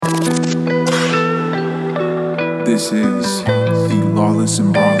This is the Lawless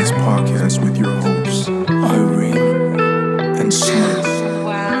and Braless podcast with your hosts, Irene and Slim.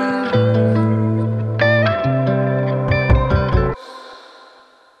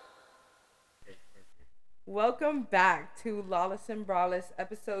 Welcome back to Lawless and Braless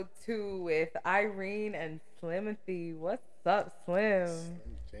episode 2 with Irene and Slimothy. What's up, Slim?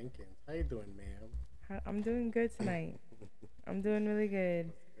 Slim Jenkins, how you doing, ma'am? I'm doing good tonight. I'm doing really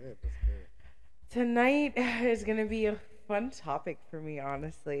good. That's good. Tonight is going to be a fun topic for me,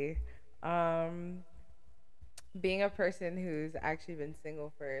 honestly. Being a person who's actually been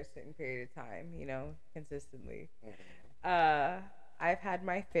single for a certain period of time, consistently. I've had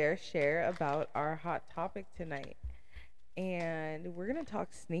my fair share about our hot topic tonight. And we're going to talk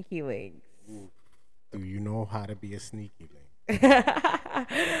sneaky links. Ooh. Do you know how to be a sneaky link?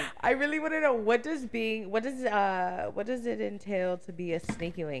 I really want to know what does it entail to be a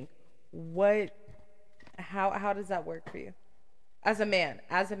sneaky link? How does that work for you? As a man,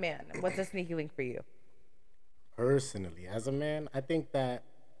 what's a sneaky link for you? Personally, as a man, I think that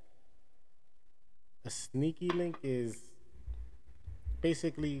a sneaky link is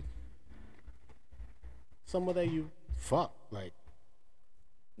basically someone that you fuck, like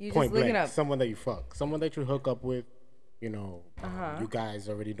You point just looking blank, up. someone that you fuck, someone that you hook up with. You guys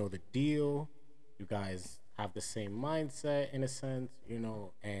already know the deal. You guys have the same mindset in a sense,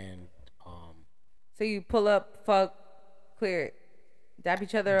 and So you pull up, fuck, clear it, dap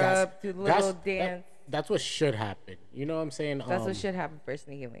each other up, do the little dance. That's what should happen. You know what I'm saying? That's what should happen for a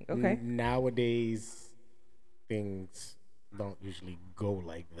sneaky link. Okay. Nowadays, things don't usually go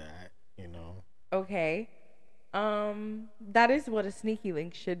like that. Okay. That is what a sneaky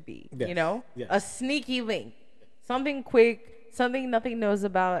link should be. Yes. Yes. A sneaky link, something quick, something nothing knows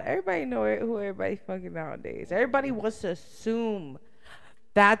about. Everybody know who everybody fucking nowadays. Everybody wants to assume.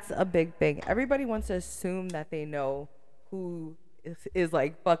 That's a big thing. Everybody wants to assume that they know who is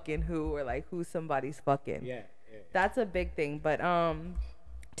like fucking who, or like who somebody's fucking. Yeah. That's a big thing. But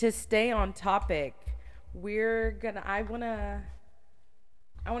to stay on topic, I wanna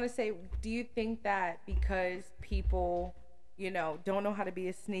say, do you think that because people, don't know how to be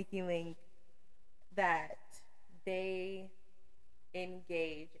a sneaky link, that they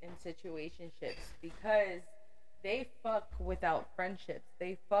engage in situationships because they fuck without friendships,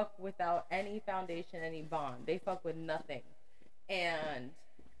 they fuck without any foundation, any bond, they fuck with nothing, and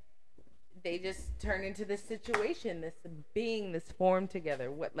they just turn into this situation, this being, this form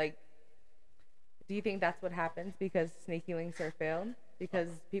together? Do you think that's what happens because sneaky links are failed because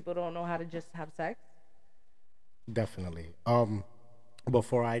people don't know how to just have sex? Definitely.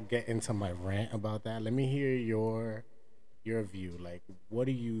 Before I get into my rant about that, let me hear your view. Like,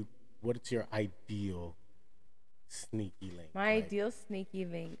 what's your ideal sneaky link? My ideal sneaky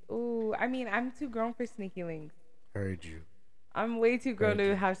link. Ooh, I'm too grown for sneaky links. Heard you. I'm way too grown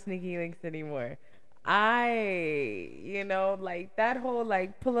to have sneaky links anymore. That whole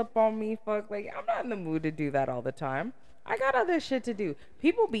pull up on me, fuck, I'm not in the mood to do that all the time. I got other shit to do.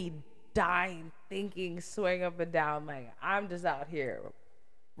 People be dying, thinking, swing up and down, I'm just out here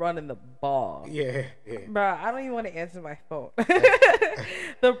running the ball. Yeah. Bruh, I don't even want to answer my phone.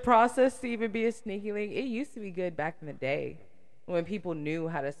 The process to even be a sneaky link, it used to be good back in the day when people knew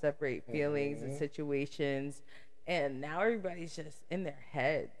how to separate feelings and situations, and now everybody's just in their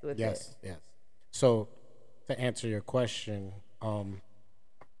heads with it. Yes. So, to answer your question,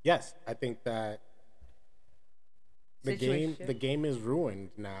 yes, I think that the game is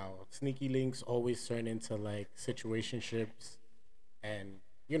ruined now. Sneaky links always turn into situationships, and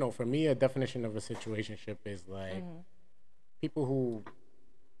for me, a definition of a situationship is people who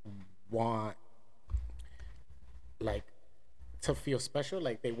want to feel special,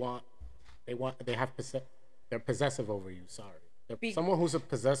 they're possessive over you. Sorry, someone who's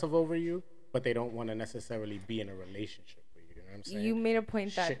possessive over you, but they don't want to necessarily be in a relationship with you. You know what I'm saying? You made a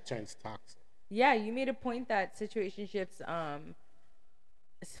point that shit turns toxic. Yeah, you made a point that situationships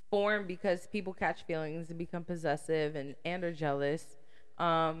form because people catch feelings and become possessive and are jealous.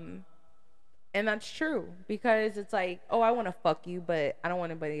 And that's true because it's I want to fuck you, but I don't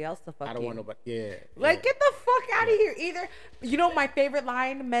want anybody else to fuck you. I don't want nobody. Yeah. Get the fuck out of here. Either, my favorite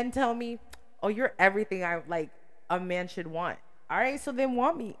line, men tell me, "Oh, you're everything a man should want." All right, so then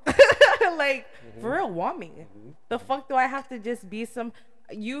want me. For real, want me. The fuck do I have to just be some?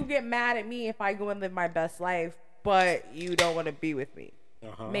 You get mad at me if I go and live my best life, but you don't want to be with me.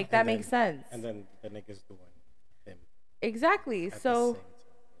 Make sense. And then the niggas doing them. Exactly. So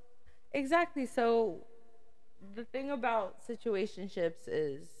the thing about situationships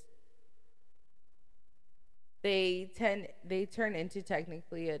is they turn into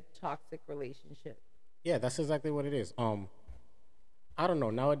technically a toxic relationship. Yeah, that's exactly what it is. I don't know.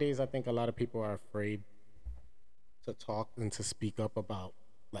 Nowadays, I think a lot of people are afraid to talk and to speak up about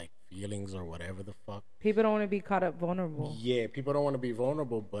like feelings or whatever the fuck. People don't want to be caught up vulnerable. Yeah, people don't want to be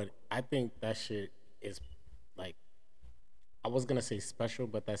vulnerable, but I think that shit is like, I was gonna say special,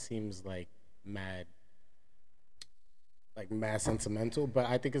 but that seems mad mad sentimental. But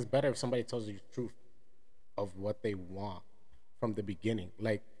I think it's better if somebody tells you the truth of what they want from the beginning.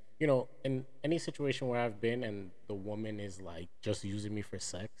 Like, in any situation where I've been and the woman is like just using me for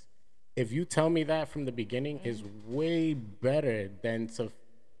sex, if you tell me that from the beginning, is way better than to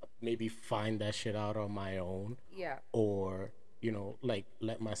maybe find that shit out on my own. Yeah. Or, like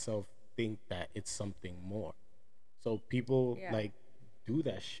let myself think that it's something more. So people like do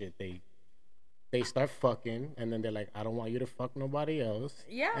that shit. They start fucking and then they're like, I don't want you to fuck nobody else.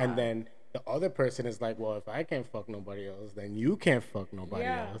 Yeah. And then the other person is like, well, if I can't fuck nobody else, then you can't fuck nobody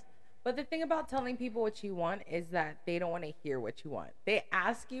else. But the thing about telling people what you want is that they don't want to hear what you want. They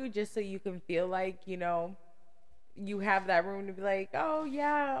ask you just so you can feel like, you have that room to be like, oh,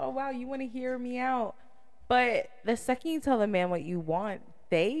 yeah, oh, wow, you want to hear me out. But the second you tell a man what you want,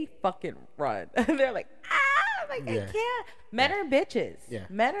 they fucking run. They're like, I can't. Men are bitches. Yeah.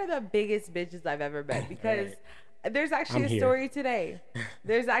 Men are the biggest bitches I've ever met because there's actually a story today.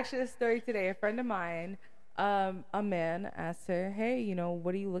 A friend of mine, a man asked her, hey,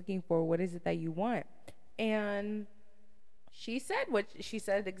 what are you looking for? What is it that you want? And she said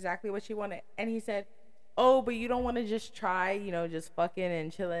exactly what she wanted. And he said, oh, but you don't want to just try, just fucking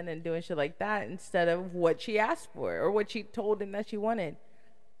and chilling and doing shit like that instead of what she asked for or what she told him that she wanted.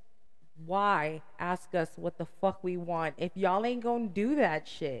 Why ask us what the fuck we want if y'all ain't gonna do that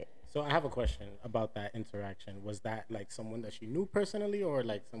shit? So I have a question about that interaction. Was that like someone that she knew personally or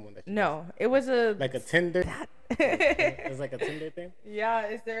like someone that she No, it was a Tinder. It was like a Tinder thing? Yeah,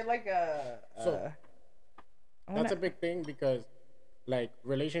 is there like a So that's a big thing because like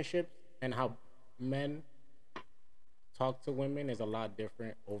relationships and how men talk to women is a lot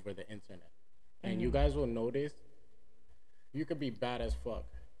different over the internet. And you guys will notice you could be bad as fuck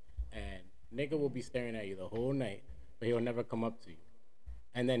and nigga will be staring at you the whole night, but he'll never come up to you.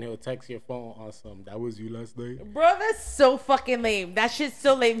 And then he'll text your phone on some, that was you last night? Bro, that's so fucking lame. That shit's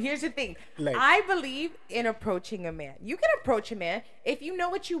so lame. Here's the thing. I believe in approaching a man. You can approach a man. If you know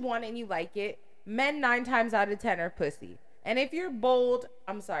what you want and you like it, men 9 times out of 10 are pussy. And if you're bold,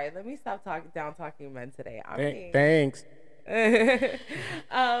 I'm sorry, let me stop talking men today. Thanks.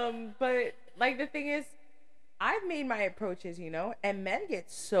 But like the thing is, I've made my approaches, and men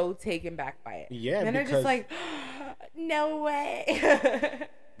get so taken back by it. Yeah, men are just like, no way.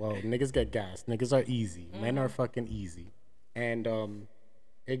 Well, niggas get gassed. Niggas are easy. Men are fucking easy. And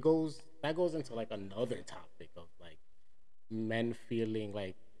that goes into like another topic of like men feeling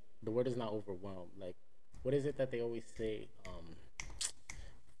like the word is not overwhelmed. Like, what is it that they always say?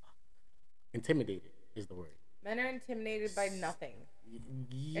 Intimidated is the word. Men are intimidated by nothing.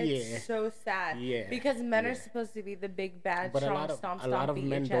 Yeah. It's so sad. Yeah. Because men are supposed to be the big bad but stomp, a lot of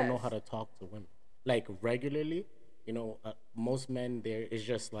men don't know how to talk to women. Like regularly, most men there is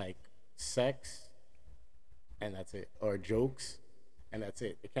just like sex and that's it. Or jokes and that's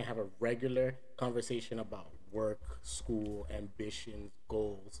it. They can't have a regular conversation about work, school, ambitions,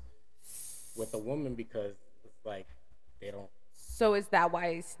 goals with a woman because it's like they don't. So is that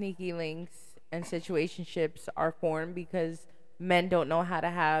why sneaky links and situationships are formed? Because men don't know how to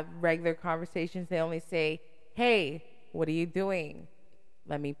have regular conversations. They only say, hey, what are you doing?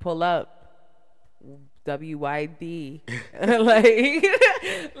 Let me pull up. WYD.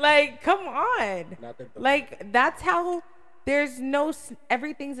 like, come on. Like, that's how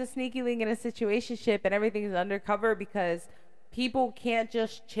everything's a sneaky link in a situationship and everything's undercover because people can't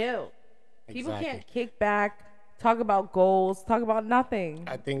just chill. People can't kick back, talk about goals, talk about nothing.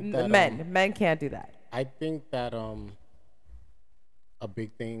 I think that men can't do that. I think that a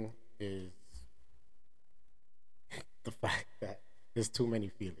big thing is the fact that there's too many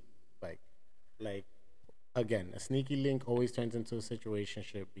feelings. Like again, a sneaky link always turns into a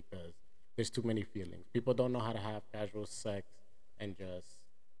situationship because there's too many feelings. People don't know how to have casual sex and just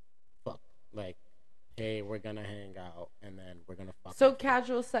fuck. Like, hey, we're gonna hang out and then we're gonna fuck. So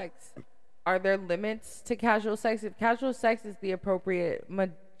casual sex. Are there limits to casual sex? If casual sex is the appropriate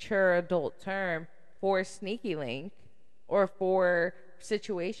mature adult term for sneaky link or for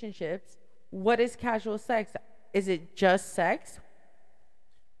situationships, what is casual sex? Is it just sex?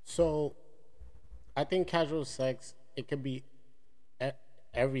 So I think casual sex, it could be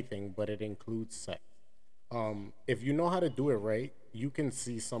everything, but it includes sex. If you know how to do it right, you can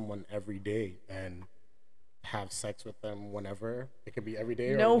see someone every day and have sex with them whenever. It could be every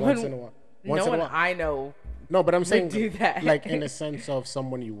day or once in a while. Once no in a one while. I know. No, but I'm saying do that. like in the sense of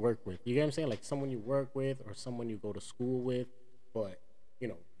someone you work with. You get what I'm saying? Like someone you work with or someone you go to school with, but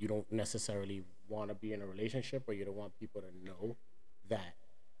you don't necessarily want to be in a relationship, or you don't want people to know that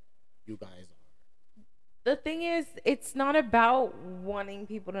you guys are. The thing is, it's not about wanting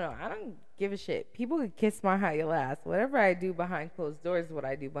people to know. I don't give a shit. People can kiss my high ass. Whatever I do behind closed doors is what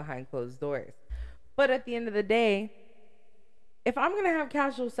I do behind closed doors. But at the end of the day, if I'm gonna have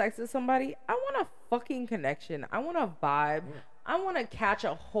casual sex with somebody, I want a fucking connection. I want a vibe. I want to catch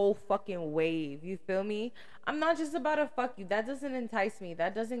a whole fucking wave. You feel me? I'm not just about to fuck you. That doesn't entice me.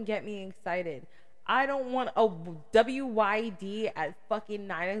 That doesn't get me excited. I don't want a WYD at fucking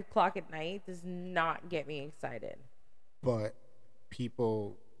 9 o'clock at night. Does not get me excited. But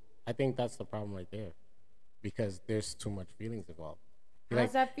people, I think that's the problem right there, because there's too much feelings involved.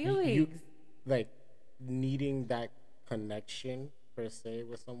 How's that feelings? You, like needing that connection per se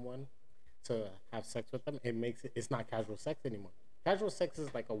with someone to have sex with them, it's not casual sex anymore. Casual sex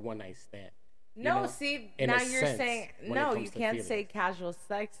is like a one night stand. No, see, in now a you're sense, saying when it no. comes You to can't feelings. say casual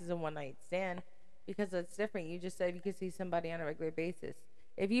sex is a one night stand because it's different. You just said you can see somebody on a regular basis.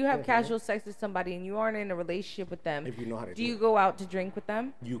 If you have casual sex with somebody and you aren't in a relationship with them, If you know how to do you go out to drink with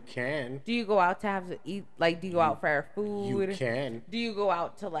them? You can. Do you go out to have to eat? Like, do you go out for food? You can. Do you go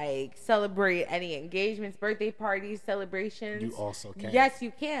out to like celebrate any engagements, birthday parties, celebrations? You also can. Yes,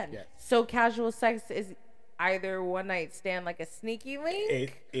 you can. Yes. So casual sex is either one night stand, like a sneaky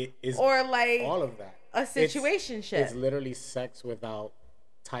link, It is or like all of that. a situationship. It's literally sex without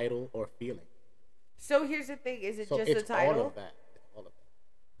title or feeling. So here's the thing: is it So just it's the title? all of that. It's all of that.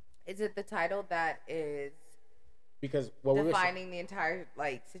 Is it the title that is Because what defining the entire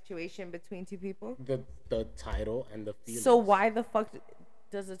like situation between two people? the title and the feeling. So why the fuck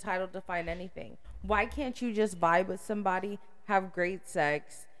does the title define anything? Why can't you just vibe with somebody, have great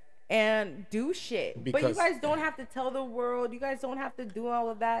sex, and do shit? But you guys don't have to tell the world. You guys don't have to do all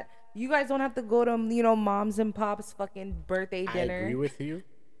of that. You guys don't have to go to moms and pops fucking birthday dinner. I agree with you.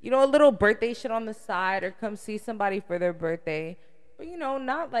 A little birthday shit on the side, or come see somebody for their birthday. But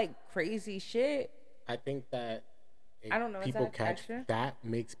not like crazy shit. I think that I don't know. people Is that catch extra? that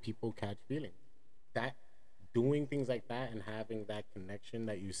makes people catch feelings. That doing things like that and having that connection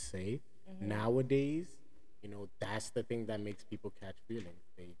that you say nowadays, that's the thing that makes people catch feelings.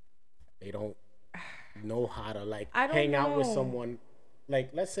 They don't know how to like hang out with someone. Like,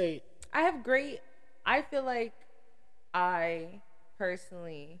 let's say I feel like I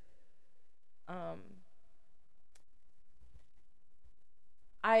personally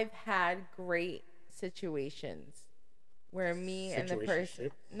I've had great situations where me and the person,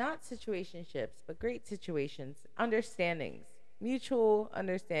 not situationships, but great situations, understandings, mutual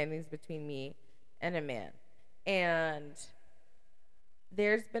understandings between me and a man. And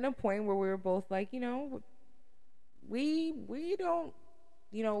there's been a point where we were both like, we don't,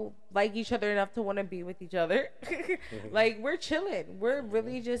 like each other enough to want to be with each other. Like, we're chilling. We're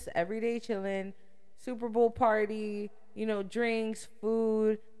really just everyday chilling. Super Bowl party, drinks,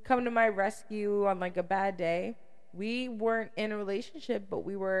 food, come to my rescue on like a bad day. We weren't in a relationship, but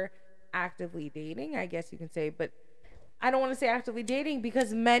we were actively dating, I guess you can say. But I don't want to say actively dating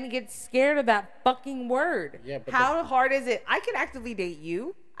because men get scared of that fucking word. Yeah, but how hard is it? I can actively date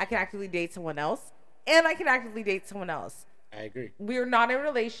you. I can actively date someone else. And I can actively date someone else. I agree. We're not in a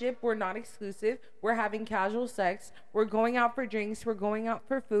relationship. We're not exclusive. We're having casual sex. We're going out for drinks. We're going out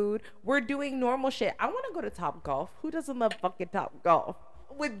for food. We're doing normal shit. I want to go to Top Golf. Who doesn't love fucking Top Golf?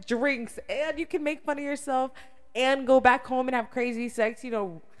 With drinks. And you can make fun of yourself and go back home and have crazy sex.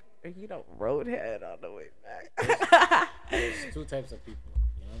 Roadhead on the way back. There's two types of people.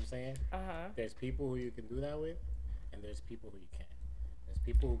 You know what I'm saying? Uh-huh. There's people who you can do that with, and there's people who you can't. There's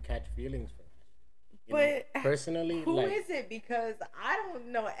people who catch feelings from that. But personally, who is it? Because I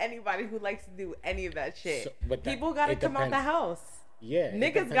don't know anybody who likes to do any of that shit. But people gotta come out the house. Yeah,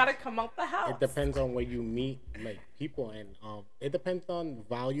 niggas gotta come out the house. It depends on where you meet like people, and it depends on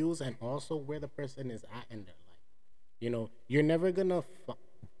values and also where the person is at in their life. You're never gonna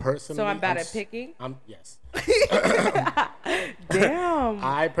personally. So I'm bad at picking. Yes. Damn.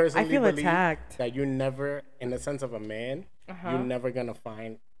 I personally feel believe attacked. that you never, in the sense of a man, Uh-huh. you're never gonna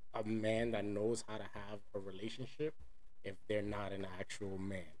find a man that knows how to have a relationship if they're not an actual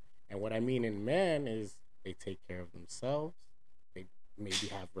man. And what I mean in man is they take care of themselves. They maybe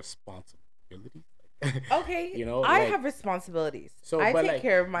have responsibilities. Okay, I have responsibilities. So I take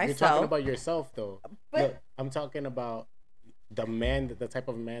care of myself. You're talking about yourself, though. But look, I'm talking about the type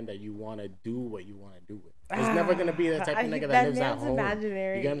of man that you want to do what you want to do with. It's never gonna be the type of nigga that lives at home.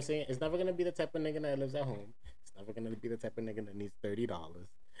 Imaginary. You get what I'm saying? It's never gonna be the type of nigga that lives at home. It's never gonna be the type of nigga that needs $30.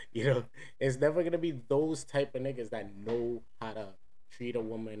 You know, it's never gonna be those type of niggas that know how to treat a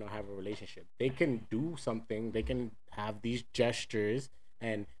woman or have a relationship. They can do something. They can have these gestures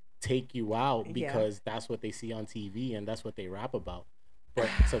and take you out Yeah. because that's what they see on TV and that's what they rap about. But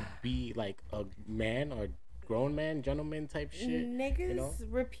to be like a man or grown man, gentleman type shit, you know. Niggas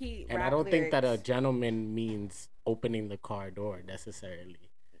repeat And I rap don't think that a lyrics. gentleman means opening the car door necessarily.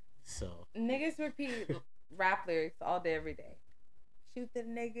 So Niggas repeat rap lyrics all day, every day. Shoot the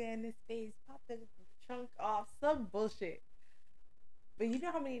nigga in his face, pop the trunk off, some bullshit. But you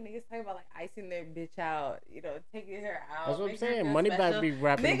know how many niggas talk about like icing their bitch out, you know, taking her out. that's what I'm making her saying. feel Moneybag special. be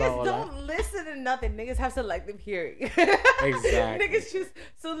rapping Niggas about all don't that. listen to nothing. Niggas have selective hearing. Exactly. Niggas just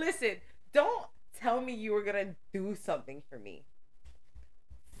so listen. Don't tell me you were gonna do something for me.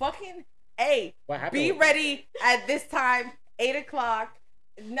 Fucking A. What happened Be with- ready at this time, 8:00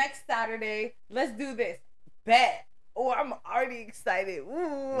 next Saturday. Let's do this. Bet. Oh, I'm already excited.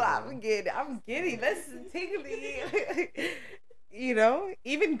 Ooh, I'm giddy. Let's tingly. You know,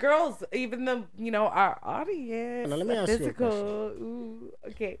 even girls, even the our audience. Now, let me ask you a physical. question. Ooh,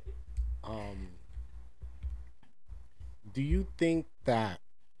 okay. Do you think that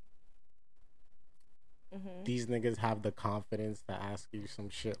Mm-hmm. these niggas have the confidence to ask you some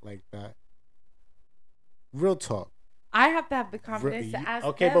shit like that? Real talk. I have to have the confidence to ask.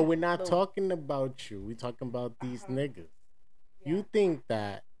 Okay, them, but we're not though. talking about you. We're talking about these niggas. Yeah. You think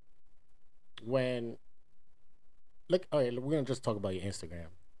that when look, all right, we're gonna just talk about your Instagram,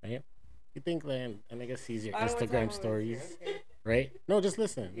 right? You think that a nigga sees your I don't wanna talk Instagram about stories, Instagram, okay? right? No, just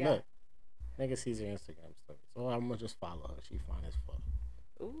listen. Yeah. Look, nigga sees your Instagram stories. So I'm gonna just follow her. She fine as fuck.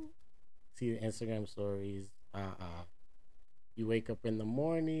 Ooh. See your Instagram stories. You wake up in the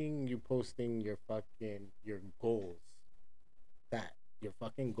morning. You posting your goals. Your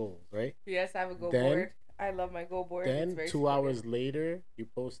fucking goals, right? Yes, I have a goal Then- board. I love my goal board. It's Then very 2 hours supportive. later, you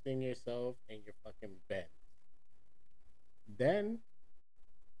posting yourself in your fucking bed. Then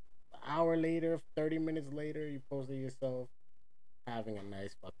an hour later, 30 minutes later, you posted yourself having a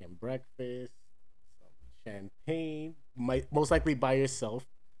nice fucking breakfast, some champagne, most likely by yourself,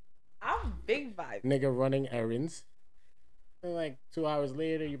 I'm big vibe. nigga running errands. And like 2 hours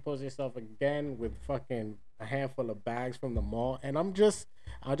later, you post yourself again with fucking a handful of bags from the mall. And I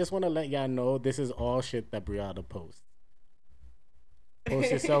just want to let y'all know this is all shit that Brianna posts.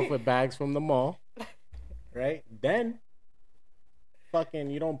 Post yourself with bags from the mall, right? Then, fucking,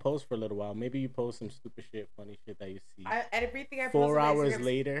 you don't post for a little while. Maybe you post some stupid shit, funny shit that you see. Everything I post 4 on my hours Instagram is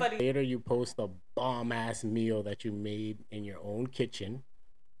later, funny. you post a bomb ass meal that you made in your own kitchen.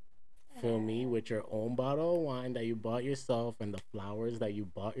 Feel me? With your own bottle of wine that you bought yourself and the flowers that you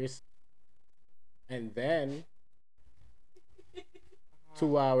bought yourself. And then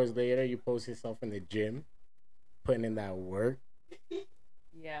 2 hours later, you post yourself in the gym, putting in that work.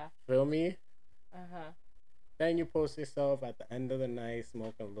 Yeah. Feel me? Uh-huh. Then you post yourself at the end of the night,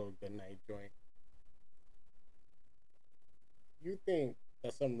 smoking a little good night joint. You think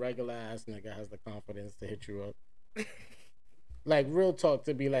that some regular ass nigga has the confidence to hit you up? Like, real talk,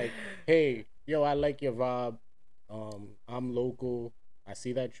 to be like, hey, yo, I like your vibe. I'm local. I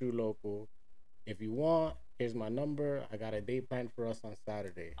see that you local. If you want, here's my number. I got a date planned for us on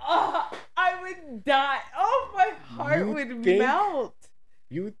Saturday. Oh, I would die. Oh, my heart You would think- melt.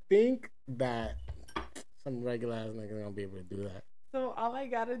 You think that some regular ass nigga gonna be able to do that? So all I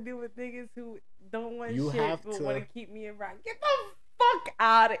gotta do with niggas who don't want You shit have but to- want to keep me around, get the fuck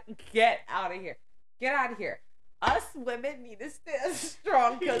out of here. Get out of here. Us women need to stand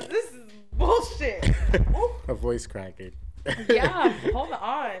strong because this is bullshit. Ooh. Her voice cracking. Yeah, hold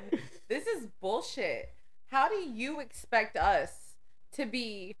on. This is bullshit. How do you expect us to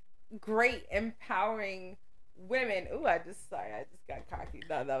be great, empowering women? Ooh, I just got cocky.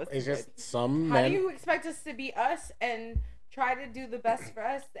 No, that was It's too just good. some How men. do you expect us to be us and try to do the best for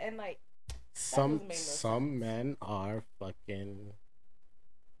us and like doesn't make no Some sense. men are fucking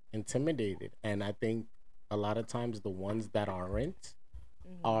intimidated, and I think a lot of times the ones that aren't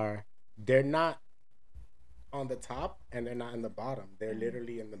Mm-hmm. they're not on the top and they're not in the bottom. They're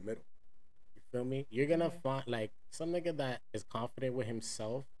literally in the middle. You feel me? You're gonna find like some nigga that is confident with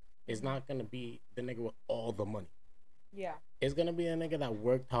himself is not gonna be the nigga with all the money. Yeah. It's gonna be a nigga that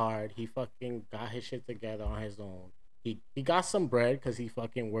worked hard. He fucking got his shit together on his own. He got some bread because he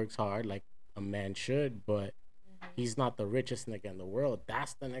fucking works hard like a man should, but he's not the richest nigga in the world.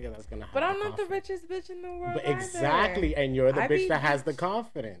 That's the nigga that's gonna have But I'm not the confidence. richest bitch in the world. But either. exactly, and you're the I bitch be that has the rich.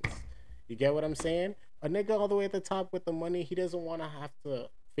 confidence. You get what I'm saying? A nigga all the way at the top with the money, he doesn't want to have to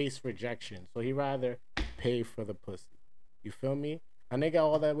face rejection, so he rather pay for the pussy. You feel me? A nigga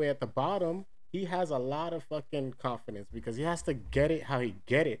all that way at the bottom, he has a lot of fucking confidence because he has to get it how he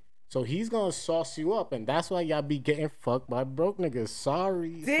get it. So he's gonna sauce you up, and that's why y'all be getting fucked by broke niggas.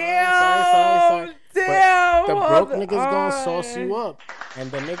 Sorry. Damn. Damn. But the broke niggas gonna sauce you up, and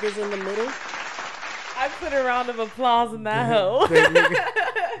the niggas in the middle. I put a round of applause in that hoe.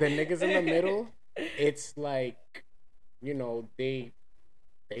 The niggas in the middle, it's like, you know, they.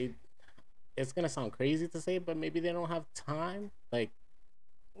 It's gonna sound crazy to say, but maybe they don't have time. Like,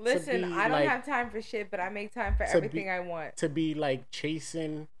 listen, I don't have time for shit, but I make time for everything I want. To be like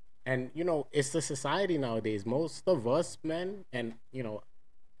chasing, and you know, it's the society nowadays. Most of us men, and you know,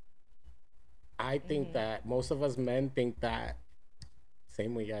 I think that most of us men think that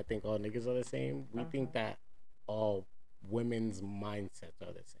same way. I think all niggas are the same. We think that all women's mindsets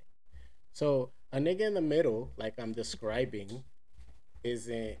are the same. So a nigga in the middle, like I'm describing,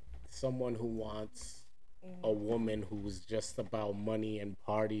 isn't someone who wants a woman who's just about money and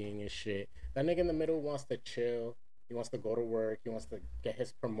partying and shit. That nigga in the middle wants to chill. He wants to go to work. He wants to get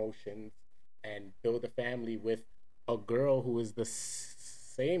his promotions and build a family with a girl who is the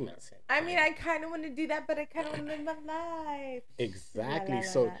same as him. I mean, I kind of want to do that, but I kind of want to live my life. Exactly. La, la,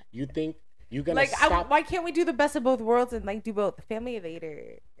 la, so la. You think you're gonna like stop? Why can't we do the best of both worlds and like do both? Family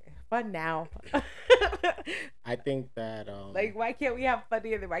later, fun now. I think that like, why can't we have fun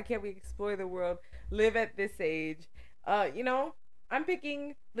together? Why can't we explore the world, live at this age? You know, I'm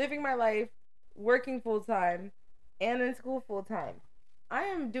picking living my life, working full time, and in school full time. I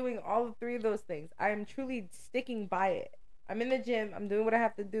am doing all three of those things. I am truly sticking by it. I'm in the gym. I'm doing what I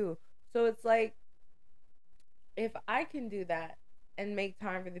have to do. So it's like, if I can do that and make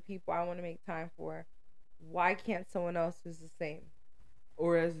time for the people I want to make time for, why can't someone else who's the same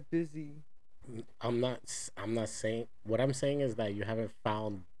or as busy? I'm not saying, what I'm saying is that you haven't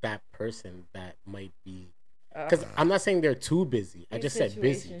found that person that might be, because I'm not saying they're too busy. I just said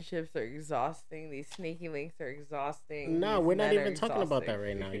busy. Relationships are exhausting. These sneaky links are exhausting. No, we're not even talking about that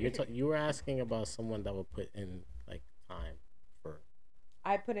right now. You were asking about someone that would put in like time for.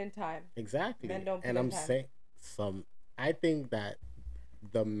 I put in time. Exactly. Men don't put and in I'm time. saying I think that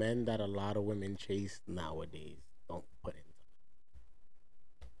the men that a lot of women chase nowadays don't put in time.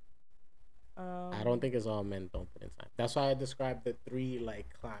 I don't think it's all men don't put in time. That's why I described the three like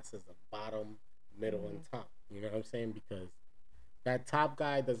classes of bottom, middle, and top. You know what I'm saying? Because that top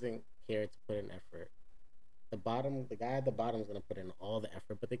guy doesn't care to put in effort. The guy at the bottom is gonna put in all the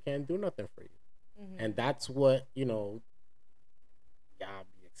effort, but they can't do nothing for you. And that's what, you know, y'all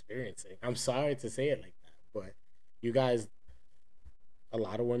be experiencing. I'm sorry to say it like that, but you guys, a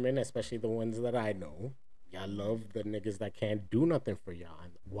lot of women, especially the ones that I know, y'all love the niggas that can't do nothing for y'all.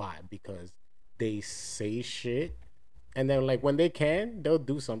 And why? Because they say shit, and then like when they can, they'll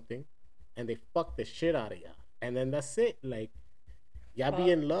do something, and they fuck the shit out of y'all, and then that's it. Like, y'all be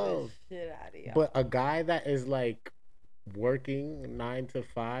in love. Shit out of y'all. But a guy that is like working 9 to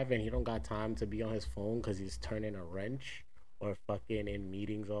 5 and he don't got time to be on his phone because he's turning a wrench or fucking in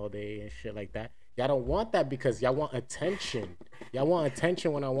meetings all day and shit like that. Y'all don't want that because y'all want attention. Y'all want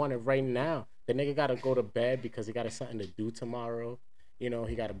attention when I want it right now. The nigga gotta go to bed because he got something to do tomorrow. You know,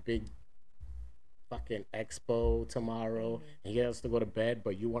 he got a big fucking expo tomorrow. And he has to go to bed,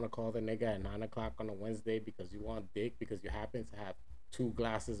 but you want to call the nigga at 9 o'clock on a Wednesday because you want dick, because you happen to have 2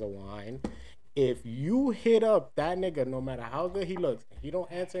 glasses of wine. If you hit up that nigga, no matter how good he looks, he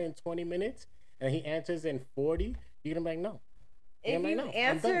don't answer in 20 minutes and he answers in 40, you're gonna be like, no. If you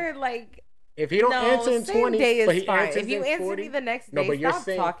answer like, if he don't answer in 20, day but he is fine. answers If you in answer 40, me the next no, day, but you're stop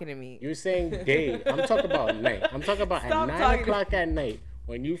saying, talking to me. You're saying day. I'm talking about night. I'm talking about Stop at 9 talking o'clock at night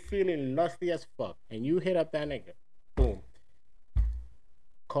when you feeling lusty as fuck and you hit up that nigga. Boom.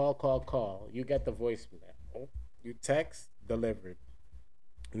 Call. You get the voicemail. You text, delivered.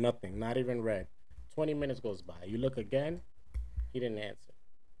 Nothing. Not even read. 20 minutes goes by. You look again. He didn't answer.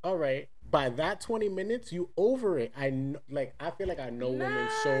 All right. By that 20 minutes, you over it. I feel like I know women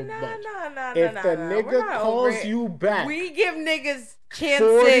so much. If the nigga calls you back, we give niggas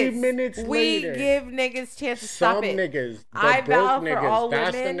chances. 40 minutes later, we give niggas chances. Some Stop it. niggas, the I vow broke for niggas, all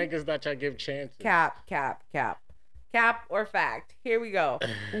that's women. the niggas that y'all give chances. Cap or fact. Here we go.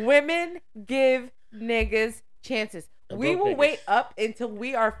 Women give niggas chances. We will wait up until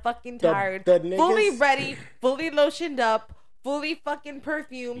we are fucking tired, fully ready, fully lotioned up, fully fucking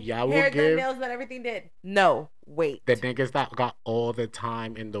perfumed, hair done, nails done, everything did. No, wait. The niggas that got all the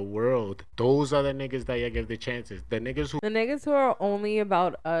time in the world, those are the niggas that you give the chances. The niggas who are only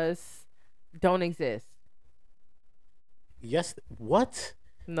about us don't exist. Yes. What?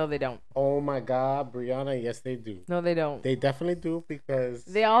 No, they don't. Oh my God, Brianna, yes they do. No, they don't. They definitely do, because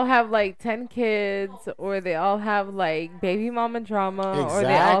they all have like 10 kids, or they all have like baby mama drama, or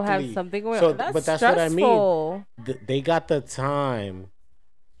they all have something going on. That's but that's stressful. what I mean. They got the time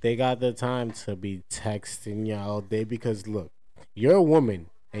they got the time to be texting you all day because look, you're a woman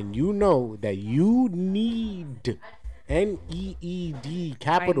and you know that you need NEED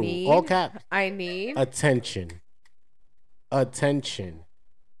capital all caps I need attention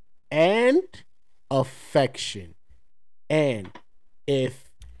and affection. And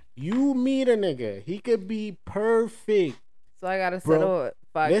if you meet a nigga, he could be perfect. So I gotta settle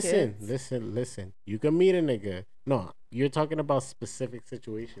 5 kids. Listen. You can meet a nigga. No, you're talking about specific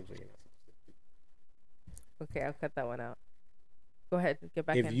situations. Okay, I'll cut that one out. Go ahead, get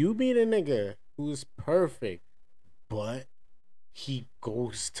back in. If you meet a nigga who's perfect, but he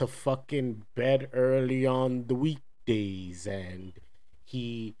goes to fucking bed early on the weekdays and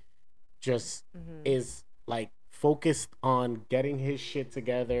he just is like focused on getting his shit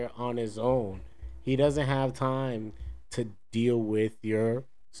together on his own. He doesn't have time to deal with your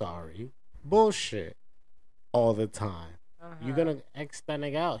bullshit all the time. You're gonna X that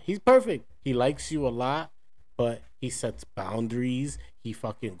nigga out. He's perfect. He likes you a lot, but he sets boundaries. He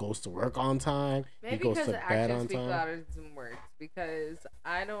fucking goes to work on time. Maybe he goes to bed on time. Louder than words, because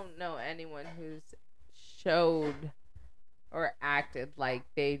I don't know anyone who's showed or acted like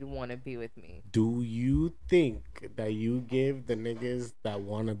they'd want to be with me. Do you think that you give the niggas that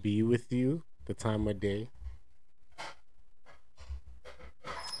want to be with you the time of day?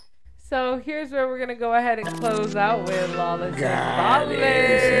 So here's where we're going to go ahead and close out with Lawless and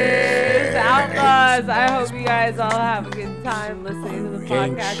Lawless Outlaws. I hope you guys all have a good time listening to the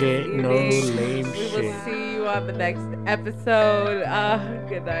podcast Shit, this evening. no lame we shit. will see you on the next episode.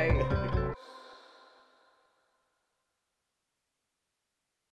 Good night.